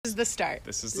is the start.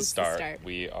 This is the start.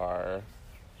 We are...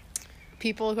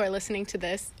 People who are listening to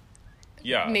this,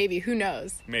 yeah, maybe, who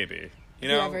knows? Maybe.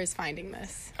 Whoever is finding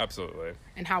this. Absolutely.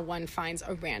 And how one finds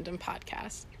a random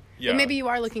podcast. Yeah. And maybe you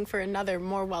are looking for another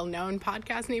more well-known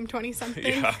podcast named 20-something.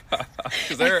 Yeah.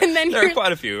 Because there are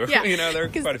quite a few. Yeah. There are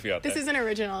quite a few out there. This is an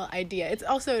original idea. It's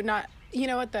also not, you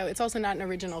know what, though? It's also not an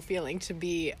original feeling to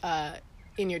be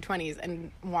in your 20s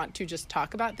and want to just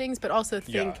talk about things, but also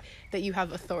think that you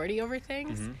have authority over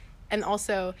things. Mm-hmm. And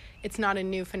also, it's not a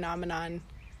new phenomenon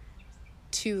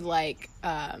to,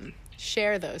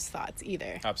 share those thoughts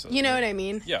either. Absolutely. You know what I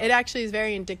mean? Yeah. It actually is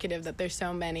very indicative that there's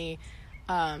so many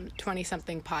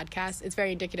 20-something podcasts. It's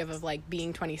very indicative of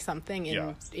being 20-something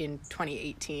in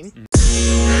 2018. Mm-hmm.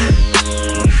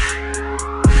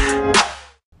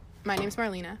 My name's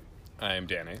Marlena. I am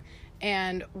Danny.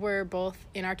 And we're both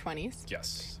in our 20s.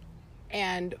 Yes.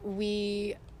 And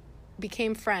we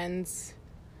became friends.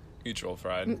 Mutual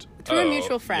friend. Through a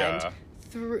mutual friend. Yeah.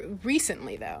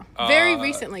 Recently, though. Very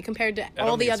recently compared to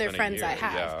all the other friends I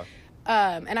have.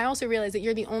 Yeah. And I also realized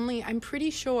that I'm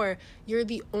pretty sure you're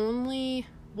the only,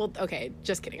 well, okay,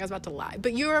 just kidding. I was about to lie.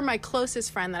 But you are my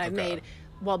closest friend that I've made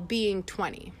while being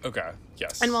 20. Okay,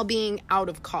 yes. And while being out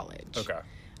of college. Okay.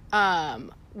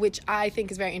 Which I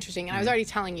think is very interesting. And I was already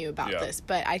telling you about this,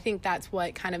 but I think that's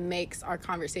what kind of makes our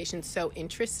conversation so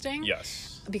interesting.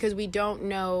 Yes. Because we don't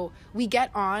know, we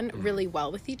get on really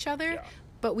well with each other,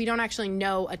 but we don't actually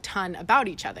know a ton about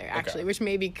each other, actually, which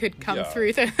maybe could come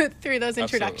through those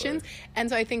introductions. Absolutely. And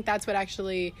so I think that's what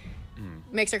actually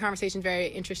makes our conversation very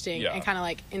interesting and kind of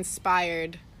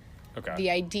inspired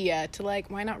the idea to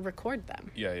why not record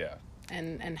them? Yeah.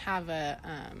 And have a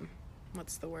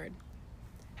what's the word?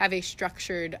 Have a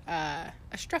structured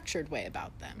way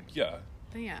about them. Yeah.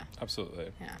 But yeah.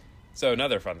 Absolutely. Yeah. So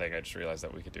another fun thing I just realized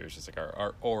that we could do is just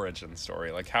our origin story,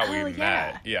 how we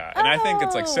met. Yeah. And I think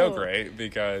it's so great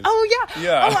because... Oh, yeah.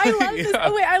 Yeah. Oh, I love this.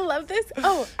 Oh, wait, I love this.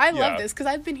 Oh, I love this because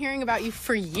I've been hearing about you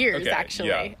for years, actually.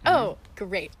 Yeah. Oh,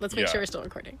 great. Let's make sure we're still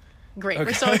recording. Great. Okay.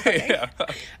 We're still recording. Yeah.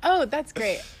 Oh, that's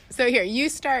great. So here, you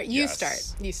start. You Yes.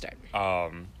 start.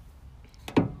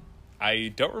 I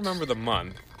don't remember the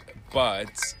month,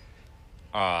 but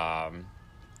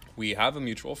we have a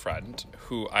mutual friend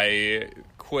who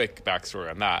quick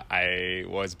backstory on that. I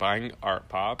was buying Art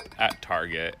Pop at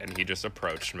Target and he just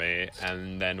approached me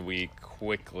and then we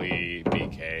quickly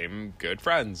became good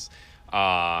friends.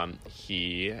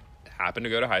 He happened to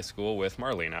go to high school with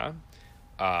Marlena.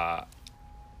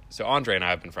 So Andre and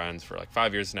I have been friends for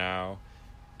 5 years now,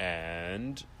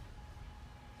 and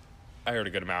I heard a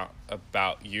good amount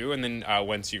about you, and then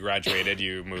once you graduated,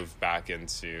 you moved back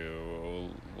to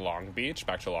Long Beach.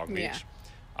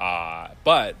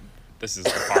 But this is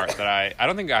the part that I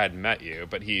don't think I had met you,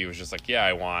 but he was just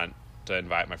I want to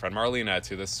invite my friend Marlena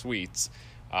to the suites.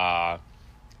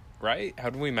 Right?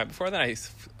 Hadn't we met before then? I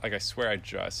swear I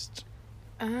just...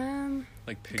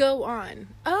 Go on.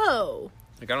 Oh.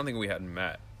 I don't think we had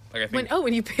met. I think...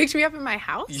 When you picked me up at my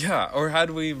house? Yeah, or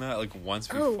had we met once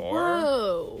before?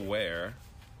 Oh, whoa. Where?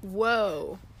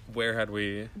 Whoa. Where had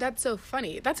we... That's so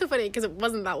funny. That's so funny because it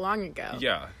wasn't that long ago.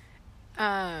 Yeah.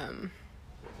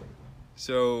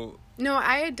 So... No,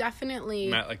 I had definitely...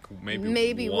 Met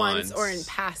maybe once or in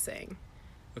passing.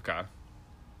 Okay.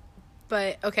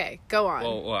 But, okay, go on.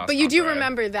 Well, but you do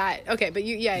remember that. Okay, but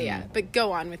yeah. But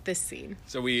go on with this scene.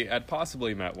 So we had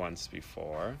possibly met once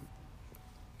before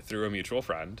through a mutual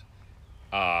friend.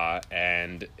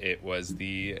 And it was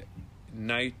the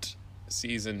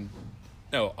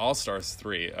All-Stars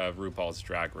 3 of RuPaul's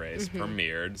Drag Race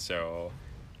premiered. So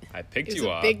I picked you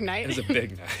up. It was a big night. It was a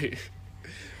big night.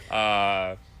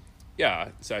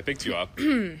 So I picked you up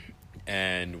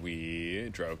and we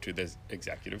drove to the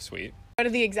executive suite. Go to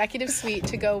the executive suite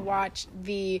to go watch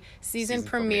the season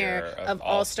premiere of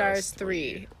All-Stars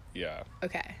 3. Yeah.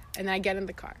 Okay. And then I get in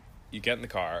the car. You get in the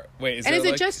car. Wait, is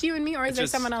it just you and me, or is there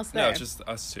someone else there? No, it's just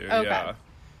us two, okay. Yeah.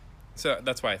 So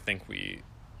that's why I think we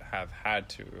have had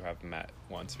to have met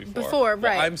once before.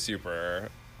 Right. I'm super,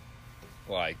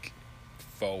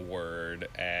 forward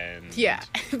and... Yeah,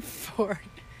 forward.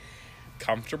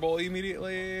 Comfortable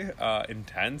immediately,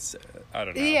 intense. I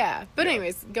don't know. Yeah, but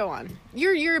anyways, go on. But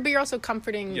you're also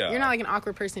comforting. Yeah. You're not an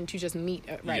awkward person to just meet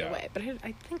right away. But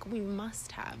I think we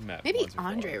must have. Met Maybe once before.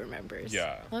 Andre remembers.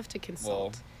 Yeah, I'll have to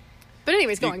consult. But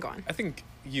anyways, go on. I think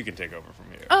you can take over from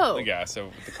here. Oh. Yeah,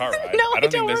 so the car ride. No, I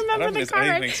don't remember the car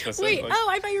ride. Specific. Wait,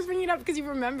 I thought you were bringing it up because you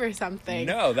remember something.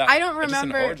 No, I don't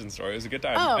remember. Just an origin story. It was a good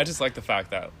time. Oh. I just like the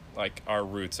fact that, like, our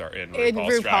roots are in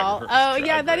RuPaul. Oh,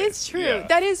 yeah, that is true. Yeah.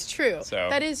 That is true. So,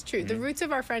 that is true. The roots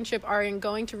of our friendship are in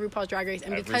going to RuPaul's Drag Race,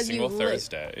 and because you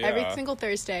Thursday, every single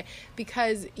Thursday,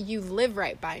 because you live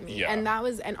right by me, and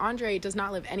Andre does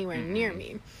not live anywhere near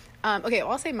me. Okay,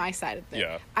 well, I'll say my side of it.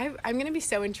 Yeah. I'm going to be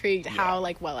so intrigued how,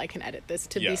 like, well I can edit this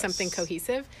to be something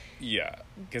cohesive. Yeah,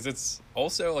 because it's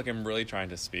also, like, I'm really trying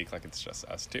to speak like it's just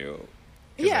us two.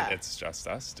 Yeah. It's just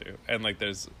us two. And, like,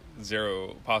 there's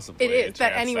zero possibility. It is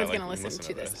that anyone's going to listen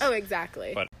to this. Oh,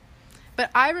 exactly.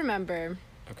 But I remember...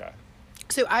 Okay.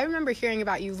 So I remember hearing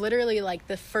about you literally like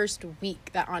the first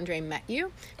week that Andre met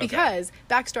you, because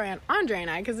backstory on Andre and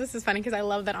I, because this is funny because I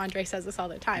love that Andre says this all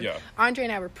the time. Yeah. Andre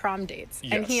and I were prom dates,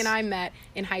 and he and I met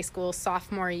in high school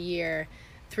sophomore year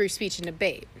through speech and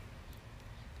debate.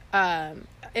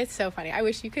 It's so funny. I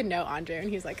wish you could know Andre, and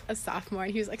he was like a sophomore,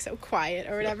 and he was like so quiet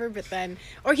or whatever, but then,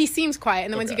 or he seems quiet,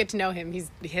 and then once you get to know him, he's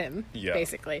him,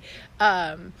 basically.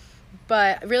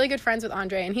 But really good friends with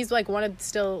Andre, and he's like one of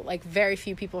still like very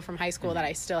few people from high school that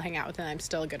I still hang out with and I'm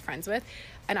still good friends with.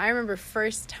 And I remember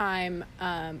first time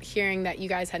hearing that you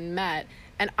guys had met,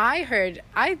 and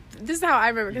this is how I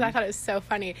remember, because I thought it was so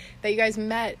funny that you guys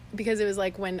met because it was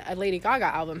like when a Lady Gaga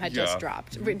album had just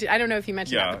dropped. I don't know if you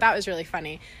mentioned that, but that was really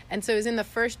funny. And so it was in the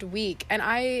first week, and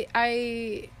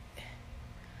and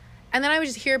then I would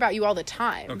just hear about you all the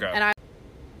time.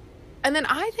 And then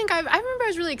I think I remember I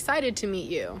was really excited to meet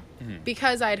you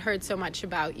because I had heard so much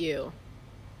about you,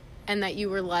 and that you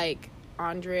were like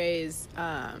Andre's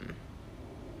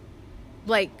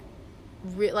like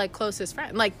closest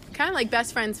friend, like kind of like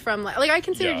best friends from like I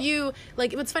considered you,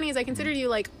 like what's funny is I considered you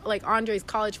like Andre's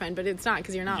college friend, but it's not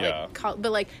because you're not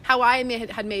but like how I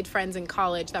had made friends in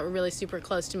college that were really super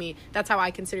close to me, that's how I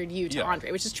considered you to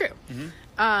Andre, which is true.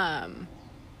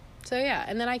 So yeah,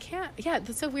 and then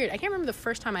that's so weird. I can't remember the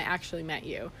first time I actually met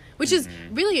you, which is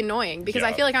really annoying because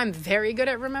I feel like I'm very good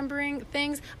at remembering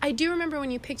things. I do remember when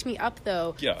you picked me up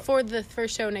though for the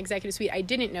first show in Executive Suite. I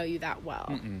didn't know you that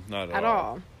well. Not at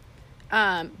all.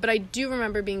 But I do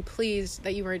remember being pleased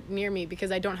that you were near me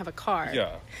because I don't have a car.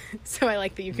 Yeah. So I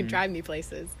like that you can drive me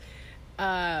places.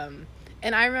 And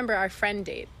I remember our friend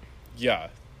date. Yeah.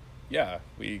 Yeah.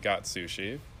 We got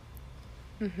sushi.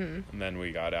 And then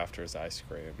we got After's ice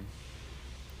cream.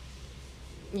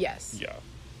 Yes. Yeah.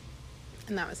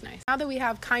 And that was nice. Now that we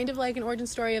have kind of like an origin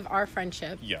story of our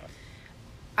friendship. Yeah.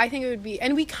 I think it would be,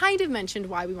 and we kind of mentioned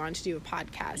why we wanted to do a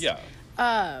podcast. Yeah.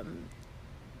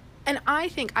 And I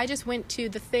think I just went to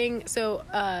the thing. So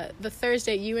the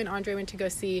Thursday, you and Andre went to go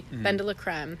see Ben de la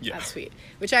Creme at Sweet,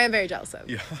 which I am very jealous of.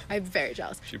 Yeah. I'm very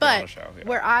jealous. She put on a show,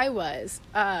 where I was,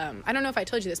 I don't know if I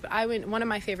told you this, but one of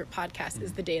my favorite podcasts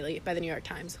is The Daily by the New York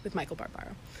Times with Michael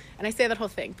Barbaro. And I say that whole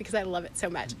thing because I love it so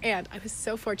much. And I was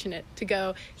so fortunate to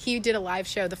go. He did a live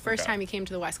show. The first time he came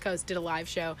to the West Coast, did a live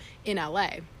show in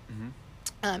LA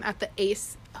at the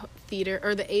Ace Theater,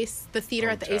 or the theater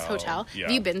at the Ace Hotel. Yeah.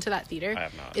 Have you been to that theater? I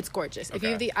have not. It's gorgeous.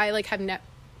 Okay. If you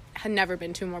had never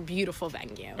been to a more beautiful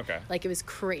venue. Okay. Like, it was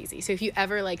crazy. So if you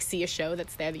ever like see a show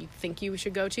that's there that you think you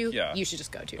should go to, you should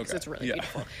just go to because it's really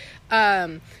beautiful.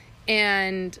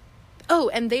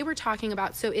 And they were talking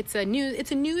about, so it's a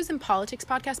news and politics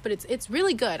podcast, but it's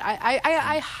really good.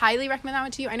 I highly recommend that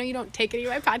one to you. I know you don't take any of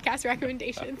my podcast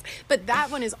recommendations, but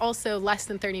that one is also less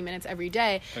than 30 minutes every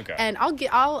day. Okay. And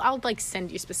I'll like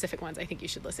send you specific ones I think you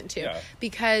should listen to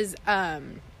because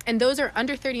and those are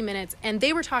under 30 minutes. And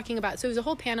they were talking about, so it was a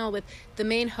whole panel with the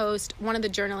main host, one of the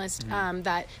journalists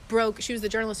that broke, she was the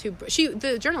journalist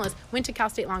the journalist went to Cal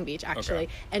State Long Beach, actually,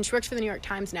 and she works for the New York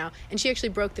Times now, and she actually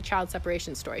broke the child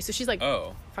separation story. So she's like,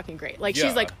 fucking great. Like,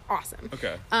 she's like awesome.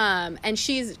 Okay. And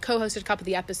she's co-hosted a couple of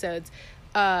the episodes,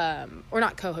 or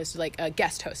not co-hosted, like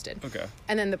guest hosted. Okay.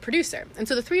 And then the producer. And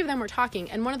so the three of them were talking,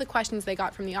 and one of the questions they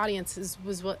got from the audience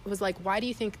was like, why do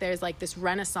you think there's like this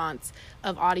renaissance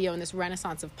of audio and this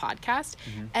renaissance of podcast?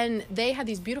 And they had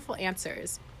these beautiful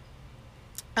answers.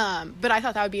 But I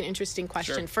thought that would be an interesting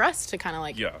question for us to kind of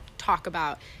like talk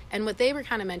about. And what they were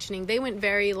kind of mentioning, they went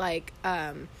very like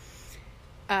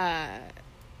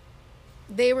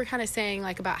they were kind of saying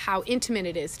like about how intimate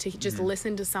it is to just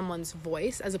listen to someone's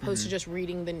voice as opposed to just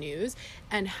reading the news,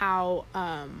 and how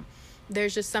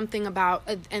there's just something about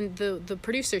and the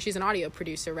producer, she's an audio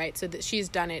producer, right? So that she's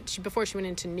done it. Before she went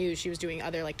into news, she was doing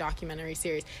other like documentary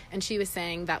series, and she was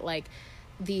saying that like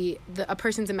a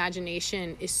person's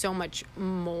imagination is so much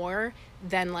more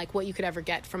than like what you could ever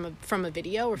get from a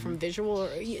video or from visual or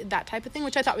that type of thing,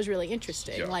 which I thought was really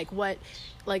interesting. Like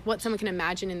what someone can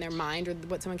imagine in their mind, or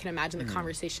what someone can imagine the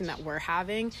conversation that we're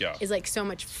having is like so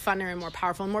much funner and more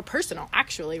powerful and more personal,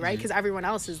 actually, right? Because everyone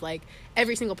else is like,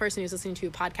 every single person who's listening to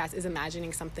a podcast is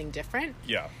imagining something different,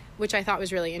 which I thought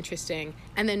was really interesting.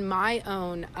 And then my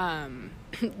own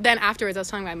then afterwards, I was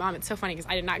telling my mom, it's so funny because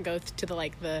I did not go to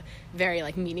the very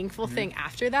like meaningful thing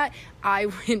after that. I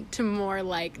went to more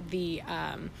like the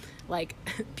like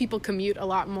people commute a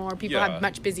lot more. People have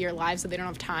much busier lives, so they don't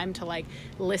have time to like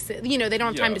listen. You know, they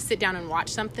don't have time to sit down and watch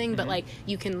something, but like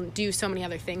you can do so many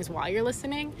other things while you're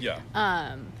listening.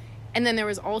 And then there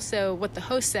was also what the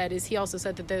host said is he also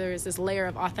said that there is this layer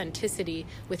of authenticity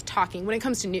with talking when it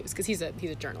comes to news, because he's a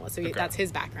journalist, so that's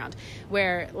his background,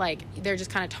 where like they're just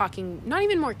kind of talking not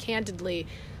even more candidly,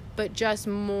 but just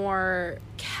more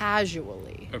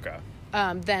casually.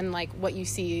 Than like what you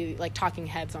see like talking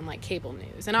heads on like cable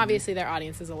news, and obviously their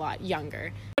audience is a lot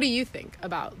younger. What do you think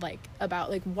about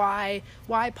why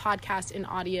podcast and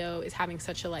audio is having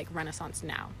such a like renaissance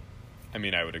now? I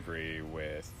mean, I would agree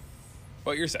with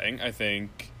what you're saying. I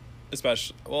think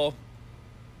especially, well,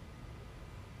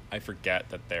 I forget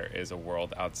that there is a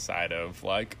world outside of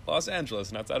like Los Angeles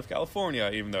and outside of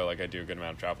California, even though like I do a good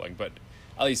amount of traveling, but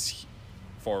at least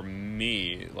for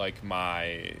me, like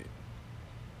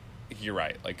you're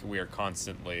right, like we are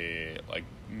constantly like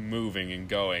moving and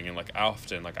going, and like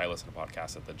often like I listen to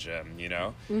podcasts at the gym, you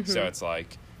know, so it's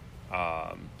like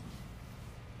that's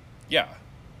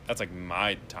like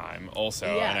my time also,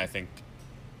 and I think,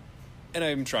 and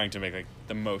I'm trying to make like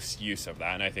the most use of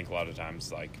that, and I think a lot of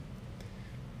times like,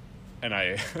 and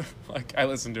I like I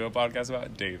listen to a podcast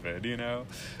about David, you know.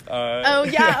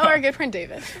 Our good friend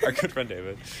David. Our good friend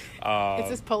David. It's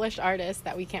this Polish artist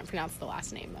that we can't pronounce the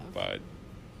last name of. But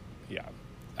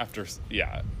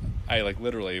I like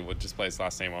literally would just play his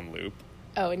last name on loop.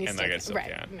 Oh, and you still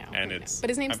can't. No, and it's but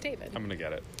his name's David. I'm gonna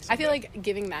get it someday. I feel like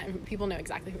giving that, people know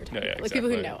exactly who we're talking about. Like exactly. people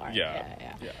who know are.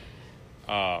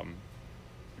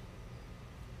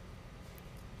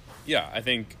 I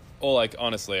think. Well, like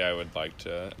honestly, I would like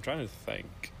to. I'm trying to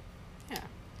think. Yeah.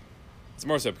 It's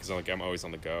more so because like I'm always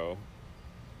on the go.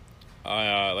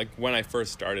 Like when I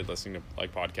first started listening to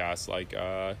like podcasts, like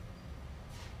it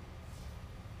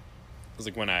was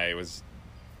like when I was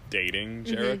dating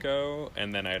Jericho,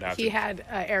 and then I'd have he had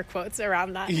air quotes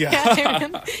around that.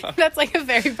 That's like a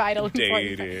very vital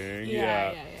dating.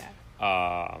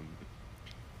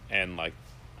 And like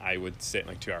I would sit in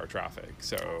like 2-hour traffic.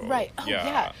 So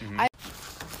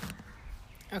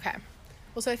Okay.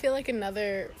 Well, so I feel like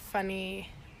another funny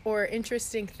or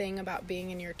interesting thing about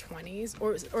being in your 20s,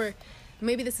 or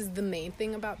maybe this is the main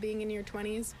thing about being in your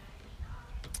 20s,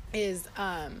 is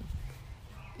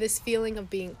this feeling of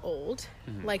being old.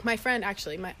 Like my friend,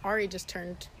 actually, Ari just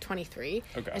turned 23,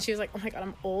 and she was like, "Oh my God,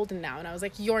 I'm old now," and I was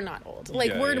like, "You're not old.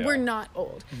 Like we're not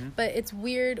old." But it's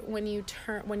weird when you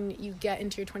get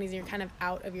into your 20s and you're kind of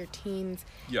out of your teens.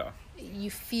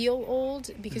 You feel old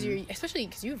because especially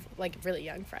because you have like really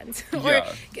young friends. All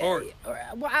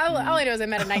I know is I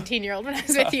met a 19-year-old when I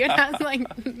was with you, and I was like,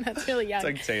 that's really young. It's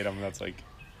like Tatum. That's like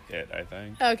it, I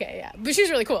think. Okay, yeah, but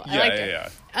she's really cool. I liked her.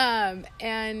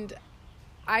 And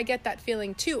I get that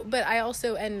feeling too, but I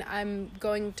also, and I'm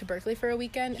going to Berkeley for a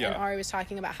weekend, and Ari was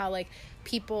talking about how like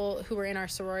people who were in our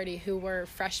sorority who were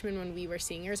freshmen when we were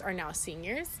seniors are now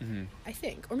seniors, I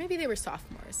think, or maybe they were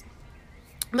sophomores.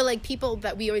 But like people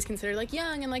that we always considered like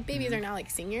young and like babies are now like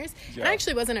seniors. And I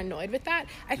actually wasn't annoyed with that.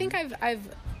 I think I've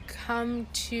come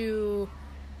to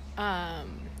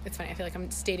it's funny, I feel like I'm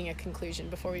stating a conclusion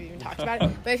before we've even talked about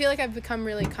it. But I feel like I've become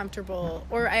really comfortable,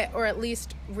 or at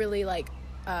least really like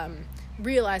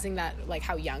realizing that like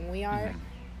how young we are.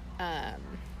 But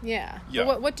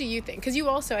what do you think? Because you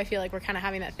also, I feel like we're kind of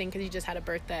having that thing because you just had a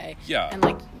birthday. And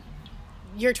like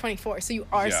you're 24, so you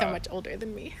are so much older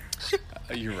than me.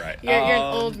 You're right. You're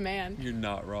an old man. You're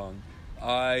not wrong.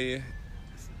 I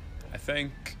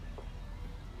think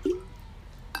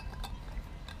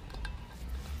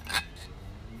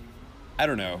I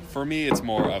don't know. For me, it's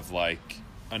more of like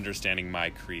understanding my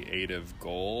creative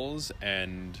goals,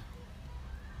 and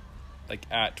like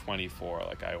at 24,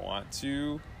 like I want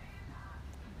to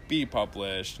be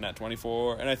published, and at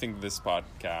 24, and I think this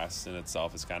podcast in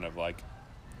itself is kind of like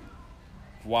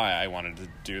why I wanted to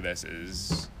do this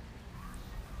is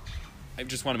I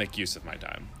just want to make use of my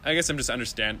time. I guess I'm just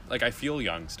like I feel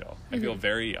young still. I feel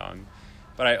very young,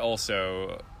 but I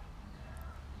also,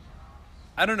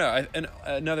 I don't know. And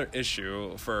another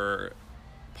issue for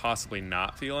possibly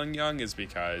not feeling young is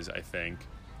because I think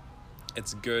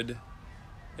it's good.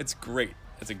 It's great.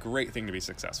 it's a great thing to be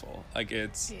successful. Like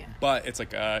but it's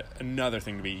like another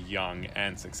thing to be young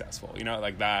and successful. You know,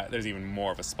 like that. There's even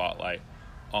more of a spotlight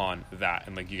on that,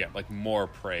 and like you get like more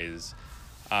praise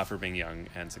for being young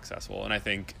and successful. And I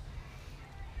think,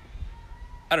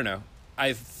 I don't know.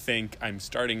 I think I'm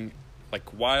starting, like,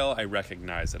 while I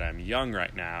recognize that I'm young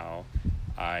right now,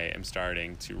 I am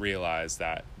starting to realize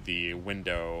that the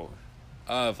window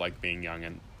of like being young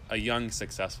and a young,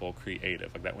 successful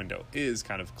creative, like that window is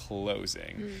kind of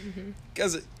closing.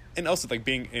 Because, and also like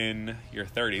being in your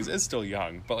 30s is still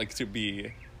young, but like to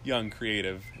be young,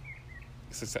 creative,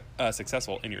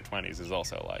 successful in your 20s is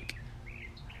also like,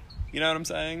 you know what I'm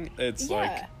saying? It's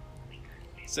like,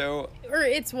 so. Or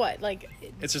it's what? Like.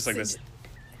 It's just like this,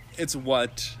 it's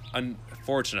what,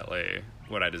 unfortunately,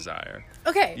 what I desire.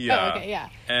 Okay. Yeah. Oh, okay, yeah.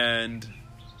 And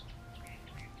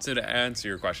so to answer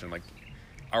your question, like,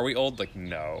 are we old? Like,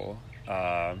 no.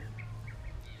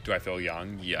 Do I feel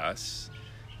young? Yes.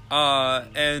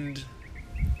 And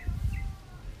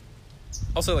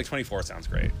also, like, 24 sounds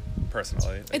great,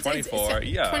 personally. Like, 24,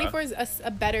 yeah. 24 is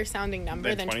a better sounding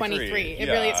number than 23. It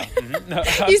yeah. really is. Mm-hmm.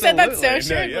 No, you said that so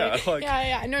sure. No, yeah, like,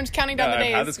 yeah. No, I'm just counting down the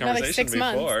days. I've had this conversation like 6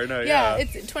 before. months. No, yeah,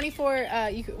 it's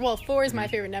 24. 4 is my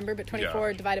favorite number, but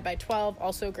 24 Yeah. divided by 12,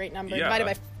 also a great number. Yeah. Divided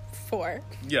by 4.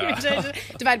 Yeah.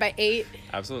 Divided by 8.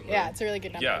 Absolutely. Yeah, it's a really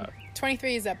good number. Yeah.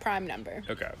 23 is a prime number.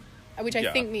 Okay. Which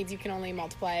I think means you can only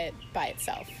multiply it by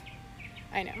itself.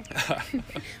 I know.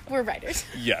 We're writers.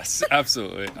 Yes,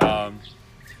 absolutely.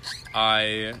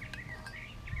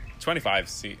 25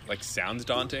 sounds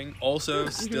daunting. Also,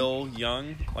 still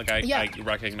young. Like I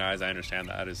recognize, I understand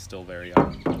that is still very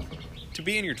young. To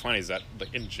be in your 20s, that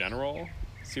like in general,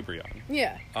 super young.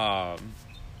 Yeah. But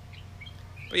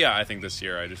yeah, I think this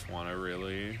year I just want to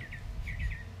really,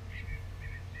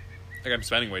 like, I'm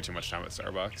spending way too much time at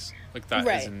Starbucks. Like that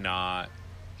is not.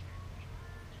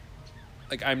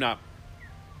 Like I'm not.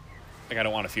 Like, I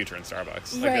don't want a future in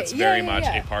Starbucks. Like, it's very much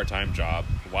a part-time job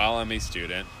while I'm a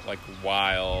student, like,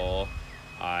 while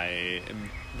I am,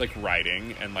 like,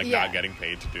 writing and, like, not getting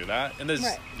paid to do that. And there's,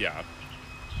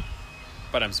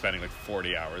 but I'm spending, like,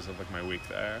 40 hours of, like, my week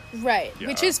there. Right, yeah.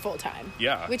 which is full-time.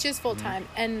 Yeah. Which is full-time.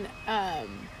 And, I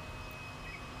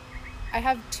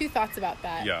have 2 thoughts about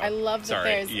that. Yeah. I love that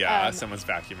there's... someone's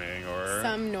vacuuming or...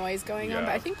 some noise going on,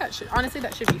 but I think that should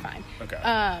be fine. Okay.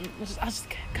 I'll just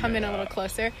come in a little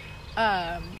closer.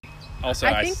 Also,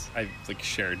 I like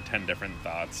shared 10 different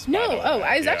thoughts.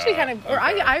 I was actually kind of, or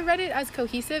I read it as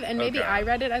cohesive, and maybe I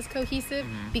read it as cohesive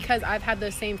because I've had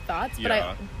those same thoughts. But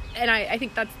I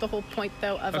think that's the whole point,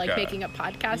 though, of like making a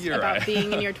podcast about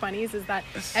being in your 20s, is that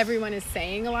everyone is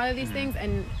saying a lot of these things,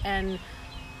 and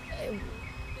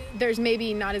there's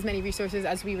maybe not as many resources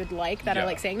as we would like that are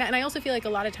like saying that. And I also feel like a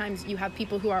lot of times you have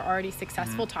people who are already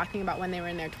successful talking about when they were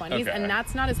in their 20s, and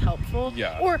that's not as helpful.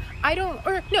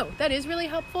 That is really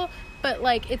helpful, but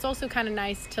like it's also kind of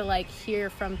nice to like hear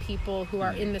from people who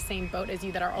are in the same boat as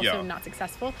you that are also not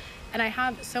successful. And I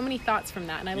have so many thoughts from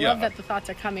that, and I love that the thoughts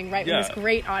are coming right when this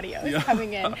great audio is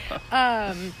coming in.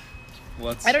 I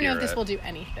don't know if this will do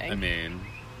anything. I mean,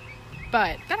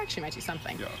 but that actually might do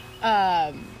something.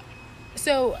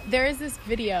 So there is this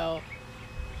video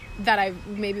that I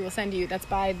maybe will send you that's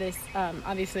by this,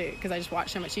 obviously, because I just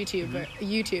watch so much YouTube,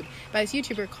 by this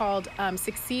YouTuber called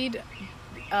Succeed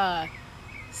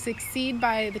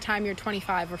by the time you're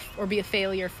 25 or be a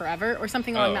failure forever or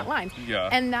something along that line. Yeah.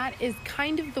 And that is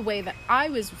kind of the way that I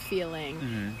was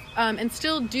feeling and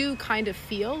still do kind of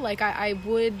feel. Like I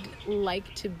would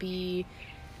like to be,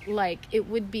 like, it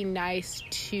would be nice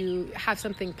to have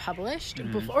something published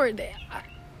before...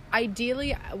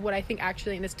 Ideally, what I think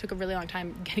actually, and this took a really long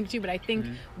time getting to, but I think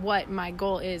what my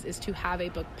goal is to have a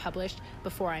book published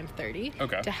before I'm 30.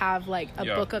 Okay. To have like a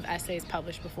book of essays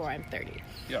published before I'm 30.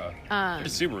 Yeah.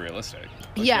 It's super realistic.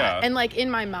 Like, and like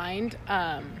in my mind,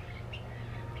 I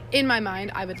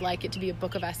would like it to be a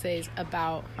book of essays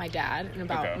about my dad and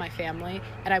about my family,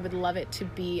 and I would love it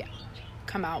to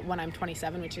come out when I'm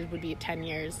 27, which would be 10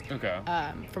 years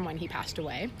from when he passed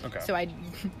away. So I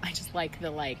just like the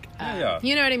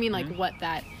you know what I mean, like what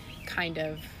that kind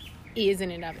of is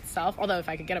in and of itself, although if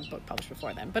I could get a book published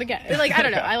before then, but again, like I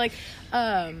don't know, I like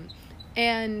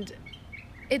and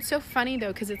it's so funny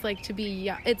though, because it's like to be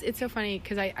young, it's so funny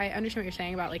because I understand what you're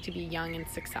saying about like to be young and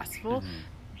successful.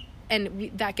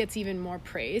 And that gets even more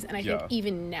praise. And I think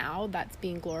even now that's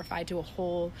being glorified to a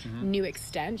whole new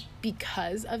extent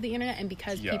because of the internet and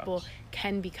because people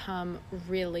can become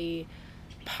really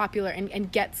popular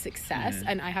and get success,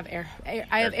 and I have air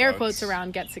quotes. quotes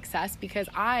around get success, because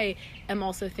I am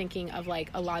also thinking of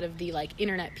like a lot of the like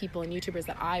internet people and YouTubers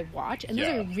that I watch, and those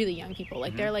are really young people,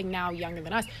 like they're like now younger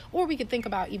than us. Or we could think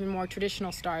about even more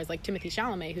traditional stars like Timothée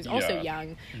Chalamet, who's also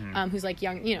young, who's like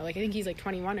young, you know, like I think he's like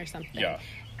 21 or something,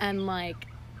 and like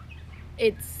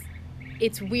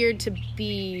it's weird to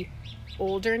be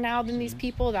older now than these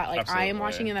people that like I am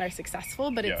watching and that are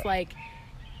successful, but it's like,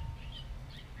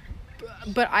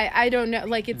 but I don't know,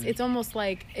 like it's almost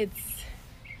like it's,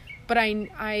 but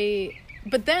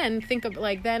but then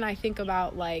I think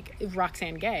about like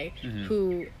Roxane Gay,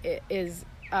 who is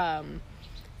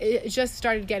it just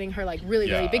started getting her like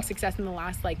really big success in the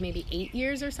last like maybe 8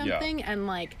 years or something, and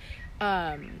like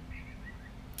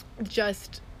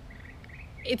just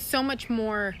it's so much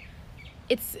more,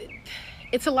 it's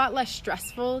a lot less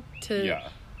stressful to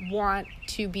want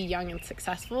to be young and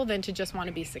successful than to just want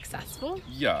to be successful.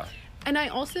 And I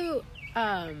also,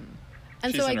 and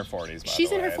she's so in her 40s.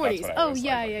 She's in her 40s. Oh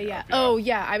yeah. Oh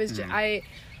yeah. I was,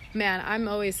 I'm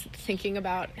always thinking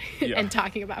about and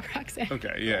talking about Roxanne.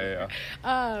 Okay.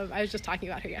 I was just talking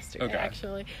about her yesterday,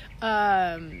 actually.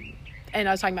 And I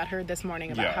was talking about her this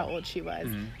morning about how old she was.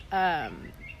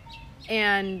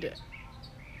 And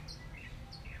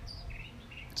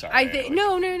sorry. I think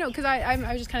no, because I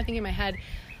was just kind of thinking in my head.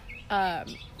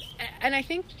 And I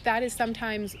think that is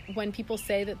sometimes when people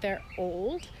say that they're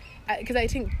old, because I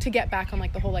think to get back on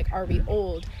like the whole like are we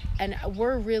old, and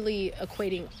we're really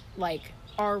equating like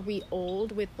are we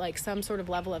old with like some sort of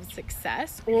level of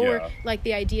success, or like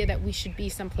the idea that we should be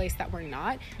someplace that we're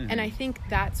not. And I think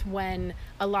that's when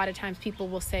a lot of times people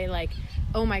will say like,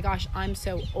 oh my gosh, I'm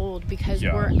so old, because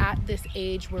we're at this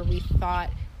age where we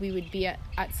thought we would be at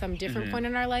some different point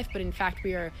in our life, but in fact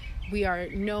we're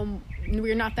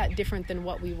not that different than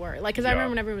what we were. Like, because I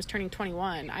remember when everyone was turning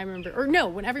 21,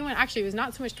 when everyone, actually it was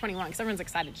not so much 21, because everyone's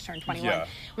excited to turn 21.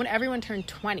 When everyone turned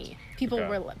 20, people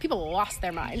lost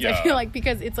their minds. I feel like,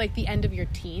 because it's like the end of your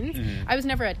teens. I was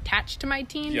never attached to my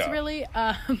teens really,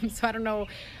 so I don't know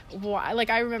why. Like,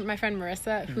 I remember my friend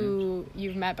Marissa, who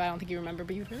you've met, but I don't think you remember,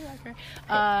 but you really like her.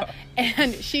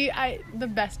 And the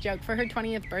best joke for her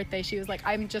 20th birthday, she was like,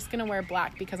 I'm just gonna wear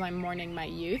black because I'm mourning my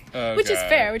youth, which is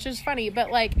fair, which is funny, but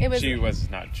like it was. She was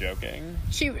not joking.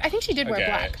 I think she did wear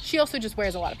black. She also just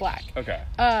wears a lot of black. Okay.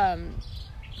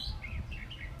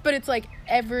 But it's like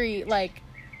every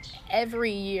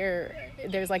year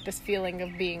there's like this feeling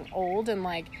of being old, and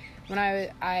like when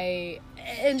I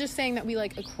and just saying that we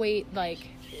like equate like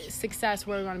success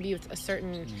where we want to be with a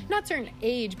certain not certain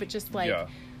age, but just like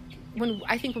when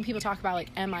people talk about like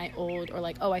am I old, or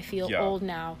like oh I feel old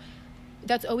now,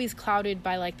 that's always clouded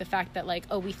by like the fact that like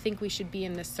oh we think we should be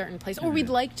in this certain place, or we'd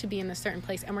like to be in this certain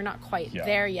place, and we're not quite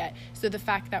there yet. So the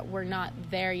fact that we're not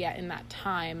there yet in that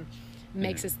time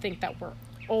makes us think that we're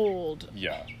old.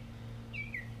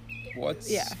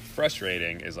 What's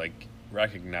frustrating is like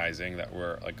recognizing that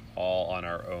we're like all on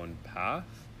our own path,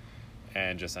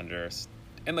 and just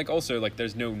and like also like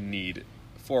there's no need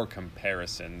for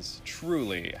comparisons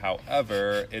truly.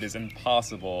 However, it is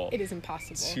impossible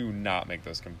to not make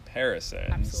those comparisons.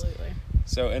 Absolutely.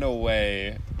 So in a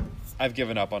way, I've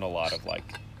given up on a lot of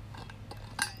like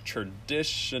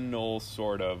traditional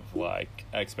sort of like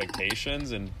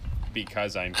expectations, and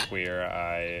because I'm queer,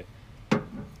 I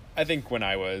think when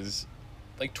I was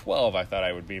like 12, I thought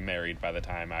I would be married by the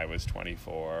time I was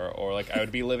 24, or like I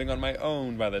would be living on my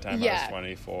own by the time I was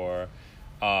 24.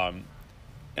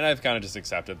 And I've kind of just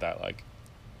accepted that like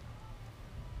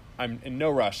I'm in no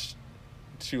rush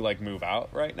to like move out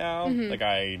right now. Like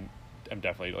I am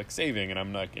definitely like saving, and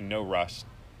I'm like in no rush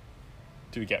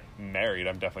to get married.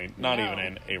 I'm definitely not even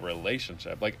in a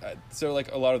relationship. Like so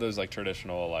like a lot of those like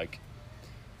traditional like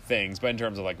things, but in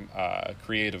terms of like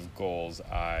creative goals,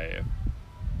 I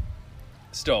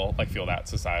still like feel that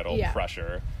societal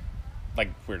pressure like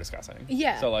we're discussing.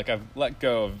 So like I've let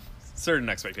go of certain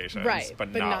expectations,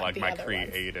 but not like my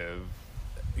creative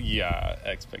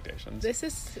expectations. This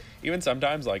is even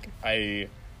sometimes like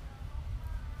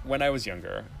when I was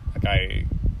younger, like I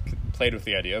played with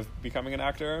the idea of becoming an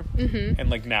actor, and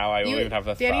like now I even have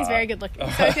the Danny's thought. very good looking,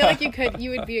 so I feel like you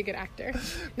would be a good actor.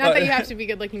 Not that you have to be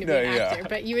good looking to be an actor,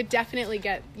 but you would definitely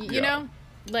get you know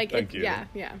like Thank you.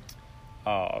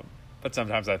 But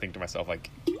sometimes I think to myself, like,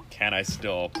 can I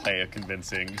still play a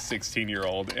convincing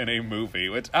 16-year-old in a movie?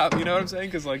 Which, you know what I'm saying?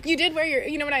 Because, like... You did wear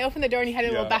your... when I opened the door and you had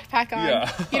a little backpack on.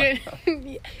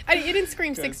 You didn't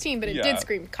scream 16, but it did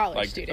scream college like, student.